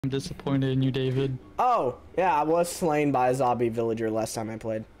I'm disappointed in you, David. Oh, yeah, I was slain by a zombie villager last time I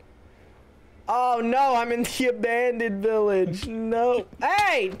played. Oh no, I'm in the abandoned village. No.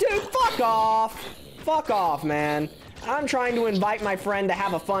 Hey, dude, fuck off. Fuck off, man. I'm trying to invite my friend to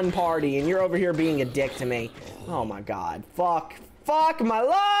have a fun party, and you're over here being a dick to me. Oh my god. Fuck. Fuck my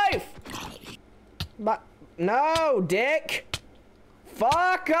life! But no, dick.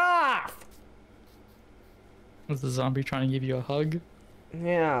 Fuck off! Was the zombie trying to give you a hug?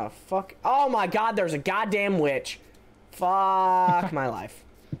 Yeah, fuck. Oh my god, there's a goddamn witch. Fuck my life.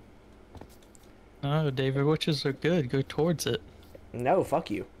 Oh, David, witches are good. Go towards it. No, fuck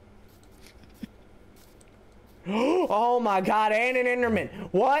you. Oh my god, and an Enderman.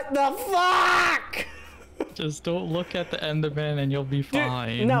 What the fuck? Just don't look at the Enderman and you'll be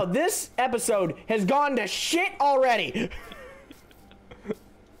fine. Dude, no, this episode has gone to shit already.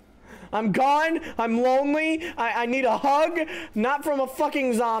 I'm gone. I'm lonely. I need a hug. Not from a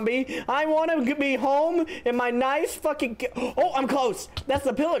fucking zombie. I want to be home in my nice fucking... Oh, I'm close. That's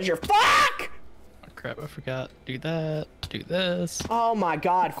the pillager. Fuck! Oh, crap, I forgot. Do that. Do this. Oh my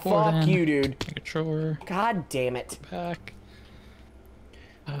god. Fuck you, dude. Make a chore. God damn it. Back.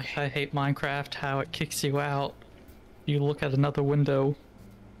 I hate Minecraft, how it kicks you out. You look at another window.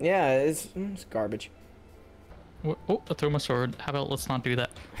 Yeah, it's garbage. Oh, I threw my sword. How about let's not do that?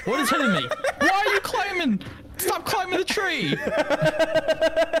 What is hitting me? Why are you climbing? Stop climbing the tree!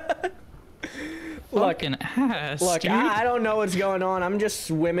 Fucking ass, Look, dude. I don't know what's going on. I'm just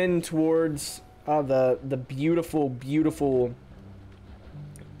swimming towards the beautiful, beautiful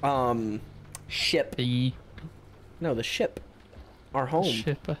ship. No, the ship. Our home.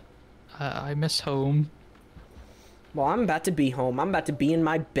 Ship. I miss home. Well, I'm about to be home. I'm about to be in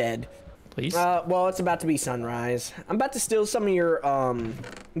my bed. Please? Well, it's about to be sunrise. I'm about to steal some of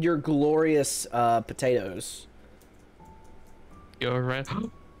your glorious, potatoes. You're right.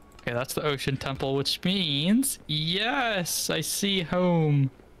 Okay, that's the ocean temple, which means... Yes! I see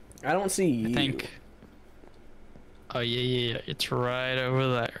home. I don't see you. I think. Oh, yeah. It's right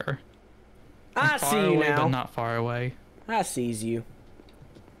over there. I see you away, now. But not far away. I sees you.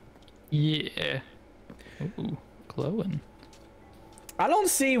 Yeah. Ooh, glowing. I don't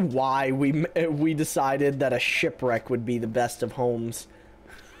see why we decided that a shipwreck would be the best of homes.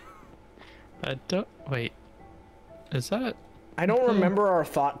 I don't... Wait. Is that... I don't remember our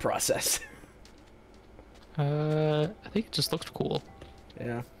thought process. I think it just looked cool.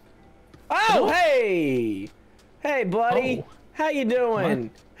 Yeah. Oh, hey! Hey, buddy. Oh. How you doing?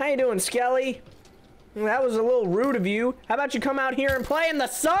 What? How you doing, Skelly? That was a little rude of you. How about you come out here and play in the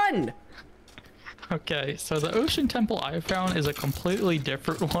sun? Okay, so the ocean temple I found is a completely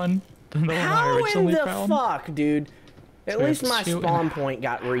different one than the one I originally found. How in the fuck, dude? At least my spawn point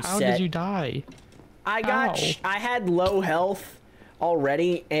got reset. How did you die? I had low health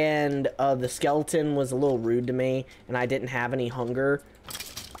already, and the skeleton was a little rude to me, and I didn't have any hunger.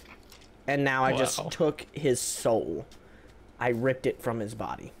 And now I just took his soul. I ripped it from his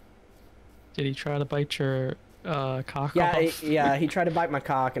body. Did he try to bite your cock off? Yeah, he tried to bite my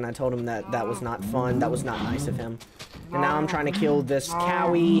cock, and I told him that that was not fun. That was not nice of him. And now I'm trying to kill this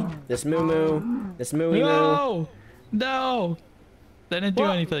cowie, this moo-moo, this mooey-moo. No! They didn't do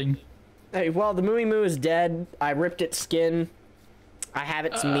anything. Hey, well, the mooey-moo is dead. I ripped its skin. I have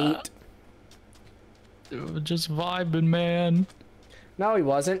its meat. Just vibing, man. No, he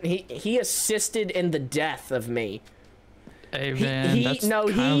wasn't. He assisted in the death of me. Hey, man, that's kind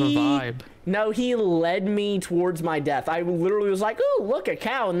of a vibe. No, he led me towards my death. I literally was like, "Ooh, look, a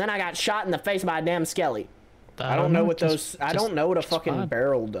cow," and then I got shot in the face by a damn skelly. I don't know what those. I don't know what a fucking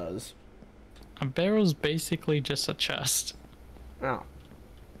barrel does. A barrel's basically just a chest. Oh.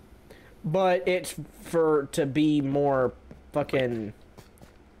 But it's to be more fucking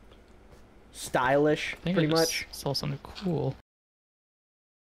stylish, pretty much. Saw something cool.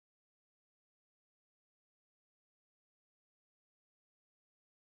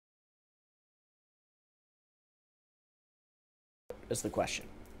 Is the question.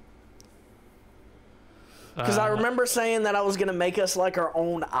 Because I remember saying that I was gonna make us like our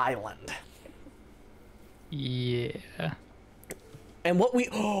own island. Yeah. And what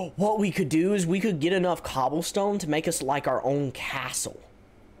we could do is we could get enough cobblestone to make us like our own castle.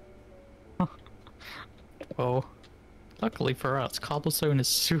 Well, luckily for us, cobblestone is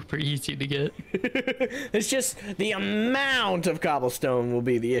super easy to get. It's just the amount of cobblestone will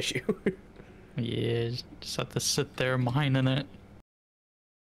be the issue. Yeah, just have to sit there mining it.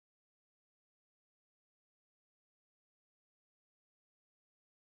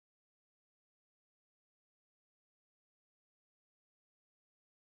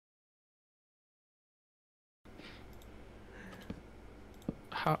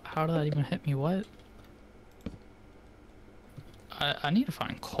 How did that even hit me? What? I need to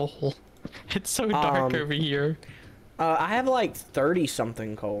find coal. It's so dark over here. I have like 30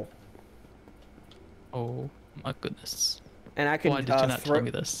 something coal. Oh my goodness. And I could Why did you not tell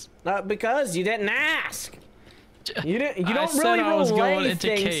me this? Because you didn't ask. You didn't. You don't I said really I was going into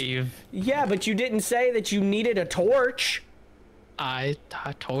things. cave. Yeah, but you didn't say that you needed a torch. I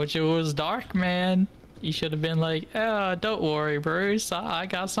told you it was dark, man. You should have been like, oh, don't worry, Bruce. I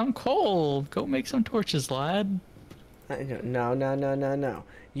got some coal. Go make some torches, lad. No.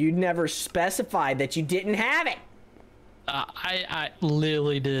 You never specified that you didn't have it. I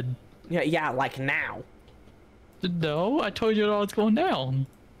literally did. Yeah, like now. No, I told you it all was going down.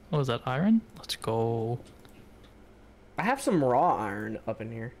 What was that, iron? Let's go. I have some raw iron up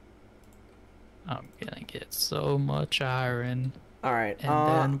in here. I'm gonna get so much iron. All right. And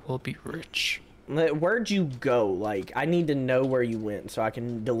then we'll be rich. Where'd you go? Like, I need to know where you went so I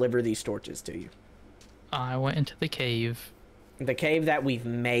can deliver these torches to you. I went into the cave. The cave that we've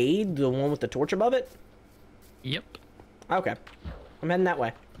made? The one with the torch above it? Yep. Okay. I'm heading that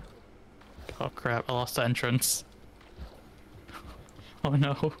way. Oh crap, I lost the entrance. Oh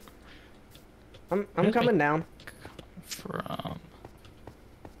no. I'm coming down. From...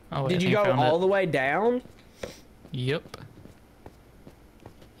 Oh, wait, Did you go all the way down? Yep.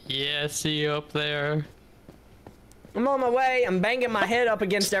 Yeah, see you up there. I'm on my way. I'm banging my head up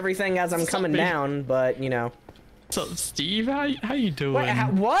against everything as I'm coming down, but, you know. So, Steve, how you doing? Wait,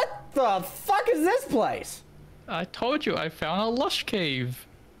 what the fuck is this place? I told you I found a lush cave.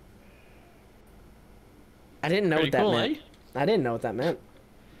 I didn't know what that meant. Eh? I didn't know what that meant.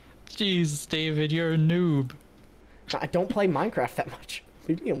 Jeez, David, you're a noob. I don't play Minecraft that much.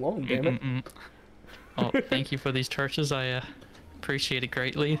 Leave me alone, damn it. Oh, thank you for these torches. I appreciate it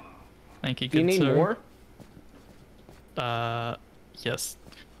greatly. Thank you, good Do you need sir. more? Yes.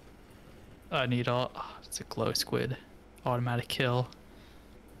 I need all... Oh, it's a glow squid. Automatic kill.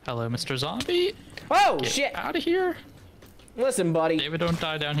 Hello, Mr. Zombie. Oh, Get shit. out of here. Listen, buddy. David, don't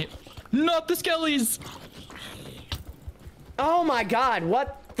die down here. Not the skellies! Oh my god,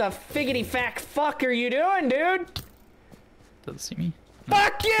 what the figgity fack fuck are you doing, dude? Doesn't see me. No.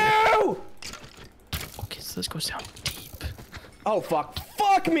 Fuck you! Okay, so this goes down deep. Oh, fuck.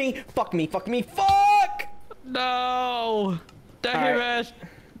 Fuck me! Fuck me, fuck me, fuck! No! Damn it!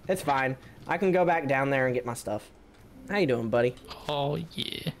 It's fine. I can go back down there and get my stuff. How you doing, buddy? Oh,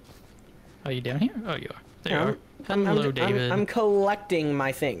 yeah. Are you down here? Oh, you are. There you are. Hello, David. I'm collecting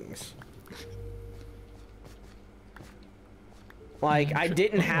my things. Like, I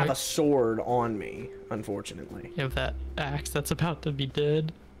didn't have a sword on me, unfortunately. You have that axe that's about to be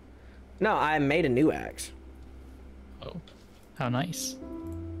dead. No, I made a new axe. Oh, how nice.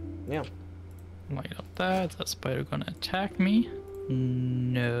 Yeah. Light up that. Is that spider gonna attack me?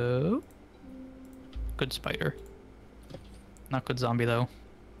 No. Good spider. Not good zombie, though.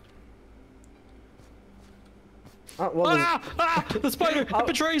 Oh, well, the spider! It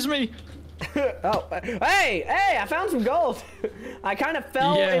betrays me! Oh, hey, I found some gold. I kind of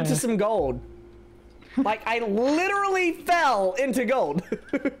fell into some gold. Like, I literally fell into gold.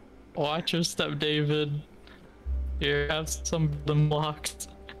 Watch your step, David. Here, have some of them blocks.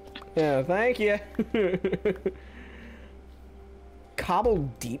 Yeah, thank you.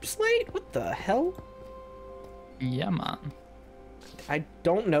 Cobbled deep slate? What the hell? Yeah, man. I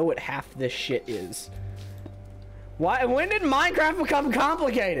don't know what half this shit is. Why? When did Minecraft become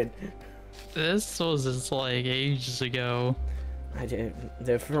complicated? This was just like ages ago. I did.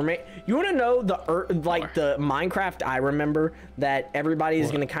 For me, you want to know the the Minecraft I remember that everybody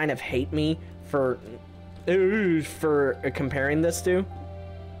is gonna kind of hate me for comparing this to?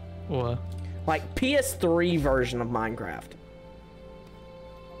 What? Like PS3 version of Minecraft.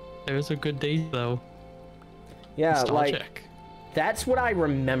 There's a good day though. Yeah, Nostalgic. like that's what I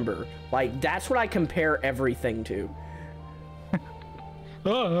remember. Like that's what I compare everything to.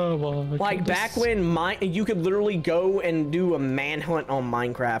 Oh, well, like back when you could literally go and do a manhunt on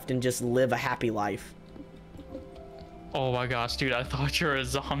Minecraft and just live a happy life. Oh my gosh, dude, I thought you were a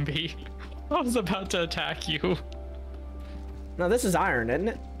zombie. I was about to attack you. No, this is iron, isn't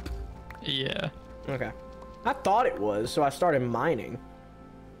it? Yeah. Okay. I thought it was, so I started mining.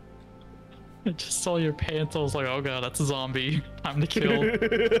 I just saw your pants, I was like, oh god, that's a zombie. Time to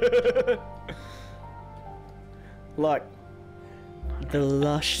kill. Look. The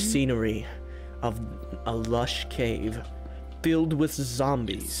lush scenery of a lush cave filled with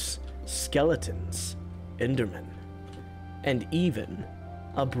zombies, skeletons, endermen, and even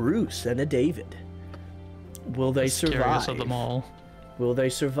a Bruce and a David. Will they survive? Scariest of them all. Will they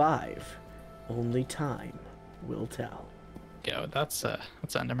survive? Only time will tell. go. That's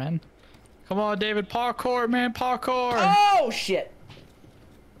Enderman. Come on, David, parkour, man, parkour. Oh shit!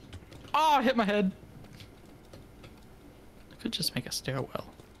 Oh, I hit my head. I could just make a stairwell.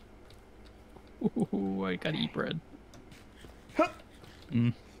 Ooh, I gotta eat bread. Huh.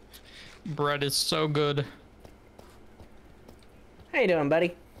 Bread is so good. How you doing,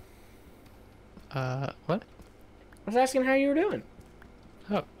 buddy? What? I was asking how you were doing.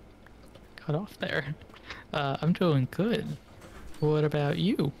 Oh, cut off there. I'm doing good. What about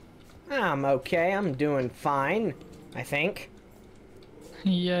you? I'm okay. I'm doing fine, I think.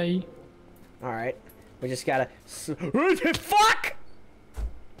 Yay. Alright. We just gotta... Fuck!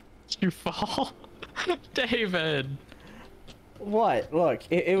 You fall? David! What? Look,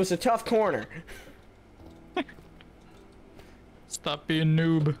 it was a tough corner. Stop being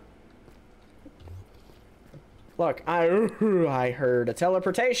noob. Look, I heard a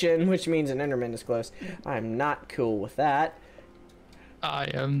teleportation, which means an Enderman is close. I'm not cool with that. I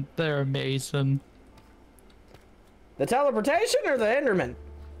am. They're amazing. The teleportation or the Enderman?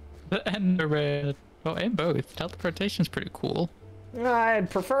 The Enderman. Oh, and both. Teleportation's pretty cool.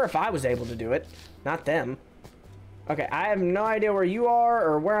 I'd prefer if I was able to do it, not them. Okay, I have no idea where you are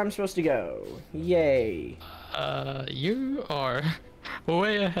or where I'm supposed to go. Yay. You are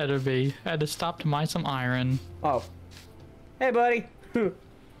way ahead of me. I had to stop to mine some iron. Oh. Hey, buddy.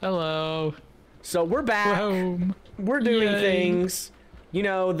 Hello. So we're back. Home. We're doing Yay. things. You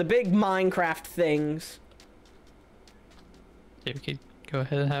know, the big Minecraft things. Yeah, we could go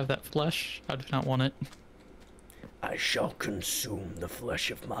ahead and have that flesh. I do not want it. I shall consume the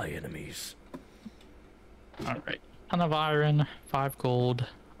flesh of my enemies. Alright. Ton of iron, 5 gold.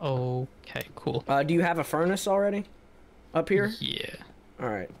 Okay, cool. Do you have a furnace already? Up here? Yeah.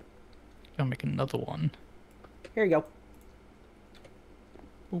 Alright. Gonna make another one. Here you go.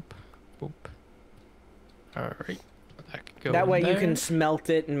 Oop. Oop. Alright. That could go That way in you there. can smelt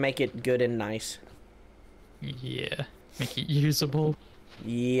it and make it good and nice. Yeah. Make it usable.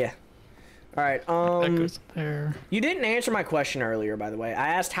 Yeah. Alright, That goes there. you didn't answer my question earlier, by the way. I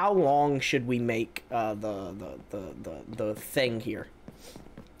asked how long should we make the thing here.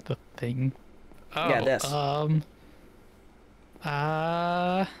 The thing. Oh, Yeah, this.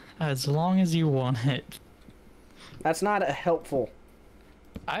 As long as you want it. That's not a helpful.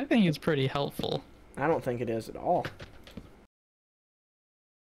 I think it's pretty helpful. I don't think it is at all.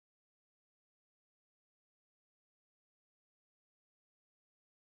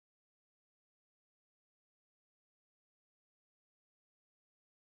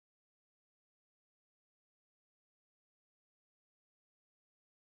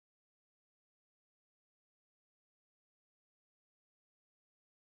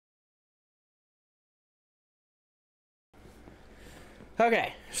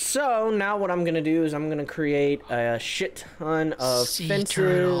 Okay, so now what I'm gonna do is I'm gonna create a shit ton of Sea fences.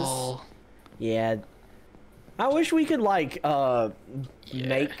 turtle. Yeah. I wish we could like Yeah.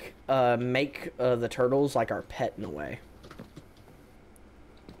 make the turtles like our pet in a way.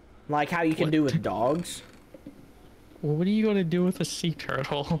 Like how you can What? do with dogs. What are you gonna do with a sea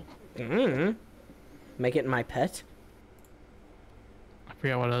turtle? Make it my pet. I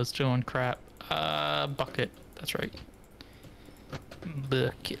forgot what I was doing. Crap. Bucket. That's right.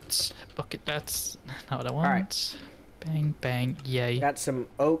 Buckets. Bucket. That's not what I want. Alright. Bang, bang. Yay. Got some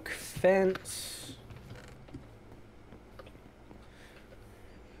oak fence.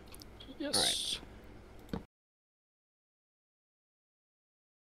 Yes.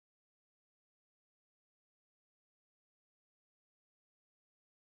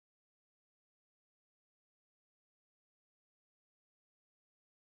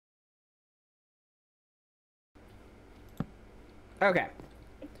 Okay.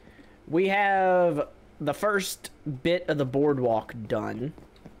 We have the first bit of the boardwalk done.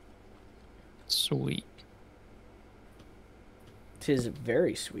 Sweet. Tis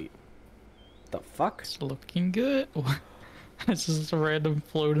very sweet. The fuck? It's looking good. This is a random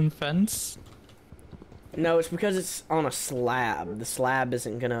floating fence. No, it's because it's on a slab. The slab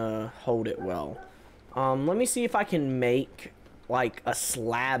isn't gonna hold it well. Let me see if I can make like a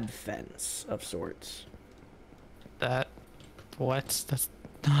slab fence of sorts. That. What? That's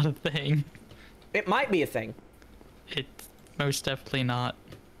not a thing. It might be a thing. It's most definitely not.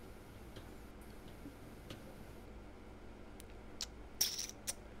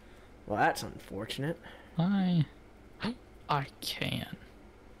 Well, that's unfortunate. I can.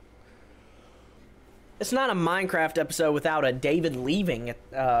 It's not a Minecraft episode without a David leaving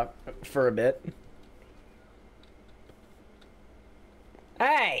for a bit.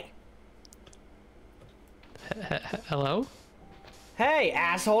 Hey! Hello? Hey,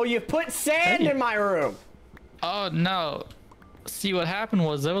 asshole, you put sand Hey. in my room! Oh no. See, what happened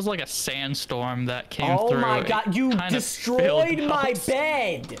was there was like a sandstorm that came Oh through. my god, you destroyed my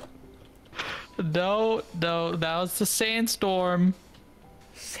bed! No, that was the sandstorm.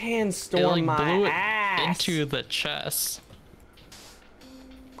 Sandstorm, it, like, my blew ass! it into the chest.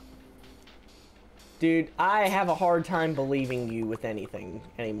 Dude, I have a hard time believing you with anything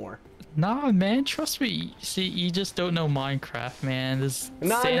anymore. Nah, man, trust me. See, you just don't know Minecraft, man. There's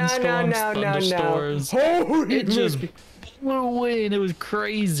sandstorms, thunderstorms. It just blew away, and it was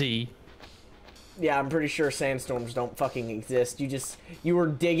crazy. Yeah, I'm pretty sure sandstorms don't fucking exist. You were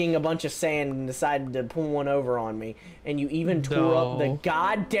digging a bunch of sand and decided to pull one over on me, and you even tore up the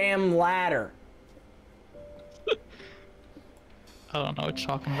goddamn ladder. I don't know what you're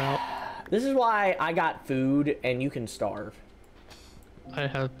talking about. This is why I got food and you can starve. I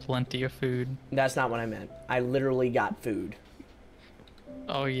have plenty of food. That's not what I meant. I literally got food.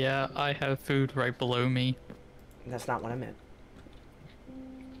 Oh yeah, I have food right below me. That's not what I meant.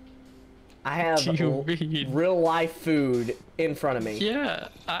 I have real life food in front of me. Yeah,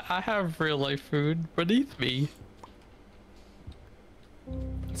 I have real life food beneath me.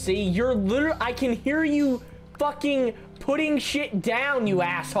 See, you're literally, I can hear you fucking putting shit down, you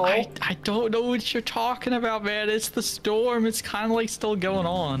asshole. I don't know what you're talking about, man. It's the storm. It's kind of like still going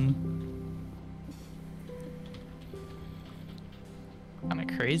on. Kind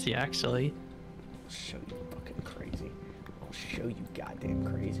of crazy, actually. I'll show you fucking crazy. I'll show you goddamn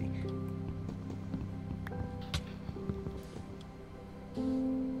crazy.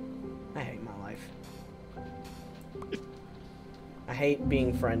 I hate my life. I hate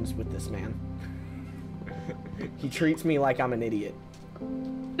being friends with this man. He treats me like I'm an idiot.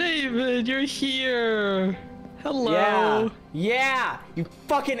 David, you're here. Hello. Yeah. Yeah. You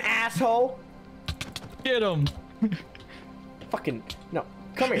fucking asshole. Get him. Fucking no.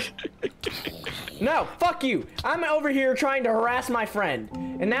 Come here. No. Fuck you. I'm over here trying to harass my friend,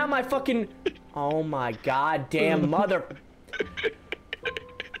 and now my fucking. Oh my goddamn mother.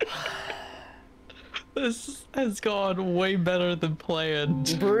 This has gone way better than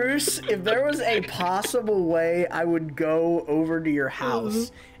planned. Bruce, if there was a possible way I would go over to your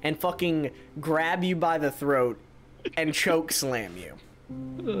house and fucking grab you by the throat and choke slam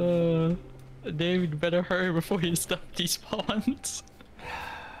you. David, better hurry before you stuff despawns.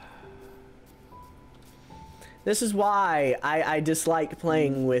 This is why I dislike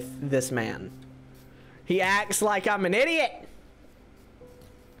playing with this man. He acts like I'm an idiot.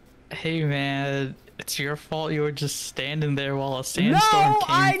 Hey man, it's your fault you were just standing there while a sandstorm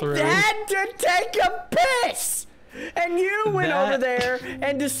came through. No, I had to take a piss! And you went over there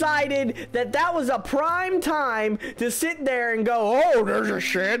and decided that that was a prime time to sit there and go, oh, there's a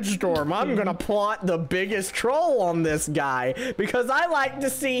sandstorm. I'm gonna plot the biggest troll on this guy because I like to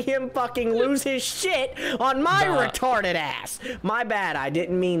see him fucking lose his shit on my retarded ass. My bad, I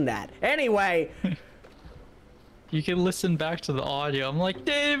didn't mean that. Anyway... You can listen back to the audio. I'm like,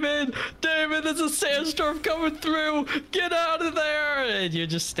 David, there's a sandstorm coming through. Get out of there. And you're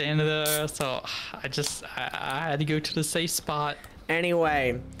just standing there. So I had to go to the safe spot.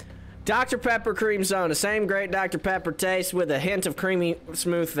 Anyway, Dr. Pepper Cream Zone, the same great Dr. Pepper taste with a hint of creamy,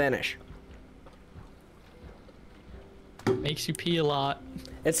 smooth finish. Makes you pee a lot.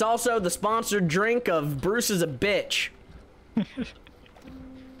 It's also the sponsored drink of Bruce is a Bitch.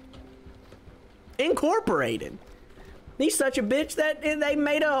 Incorporated. He's such a bitch that they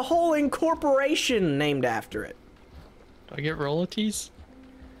made a whole incorporation named after it. Do I get royalties?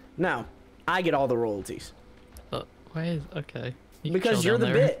 No, I get all the royalties. Okay. Because you're the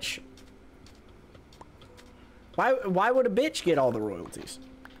bitch. Why would a bitch get all the royalties?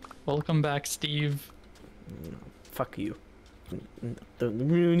 Welcome back, Steve. Fuck you.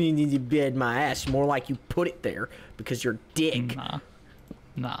 You bed my ass. More like you put it there because you're a dick.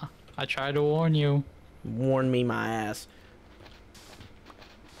 Nah. I tried to warn you. Warn me my ass.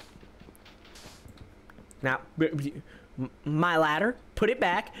 Now, my ladder, put it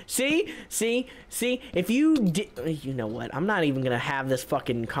back. See, if you you know what? I'm not even gonna have this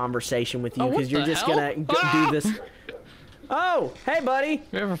fucking conversation with you because you're just gonna do this. Oh, hey, buddy.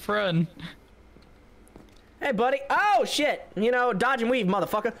 We have a friend. Hey, buddy. Oh, shit. You know, dodge and weave,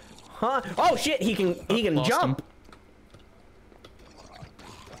 motherfucker. Huh? Oh, shit. He can jump.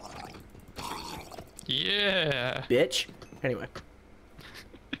 Yeah. Bitch. Anyway.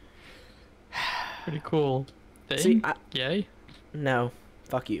 Pretty cool. Thing? See, Yay? No.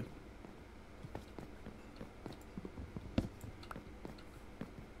 Fuck you.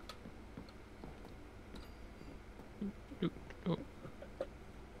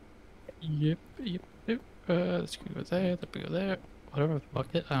 Yep. Let's go there. Let's go there. Whatever the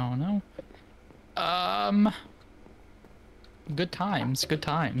bucket. I don't know. Good times, good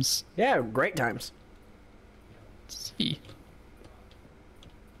times. Yeah, great times. Let's see.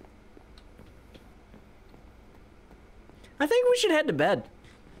 I think we should head to bed.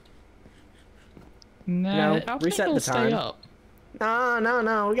 Nah, No, I'll reset think the stay time. up.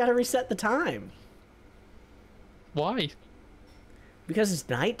 No. We gotta reset the time. Why? Because it's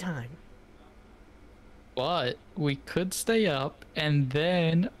nighttime. But we could stay up, and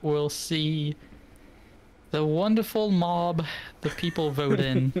then we'll see the wonderful mob the people vote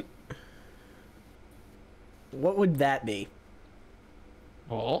in. What would that be?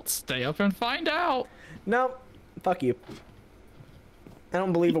 Well, stay up and find out. Nope. Fuck you. I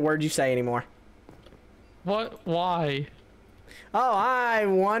don't believe a word you say anymore. What? Why? Oh, I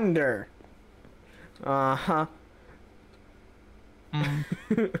wonder. Uh-huh.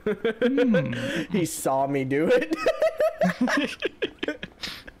 He saw me do it.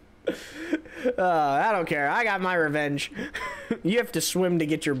 I don't care. I got my revenge. You have to swim to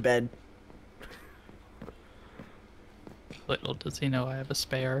get your bed. Little does he know I have a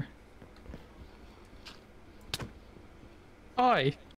spare. Oi!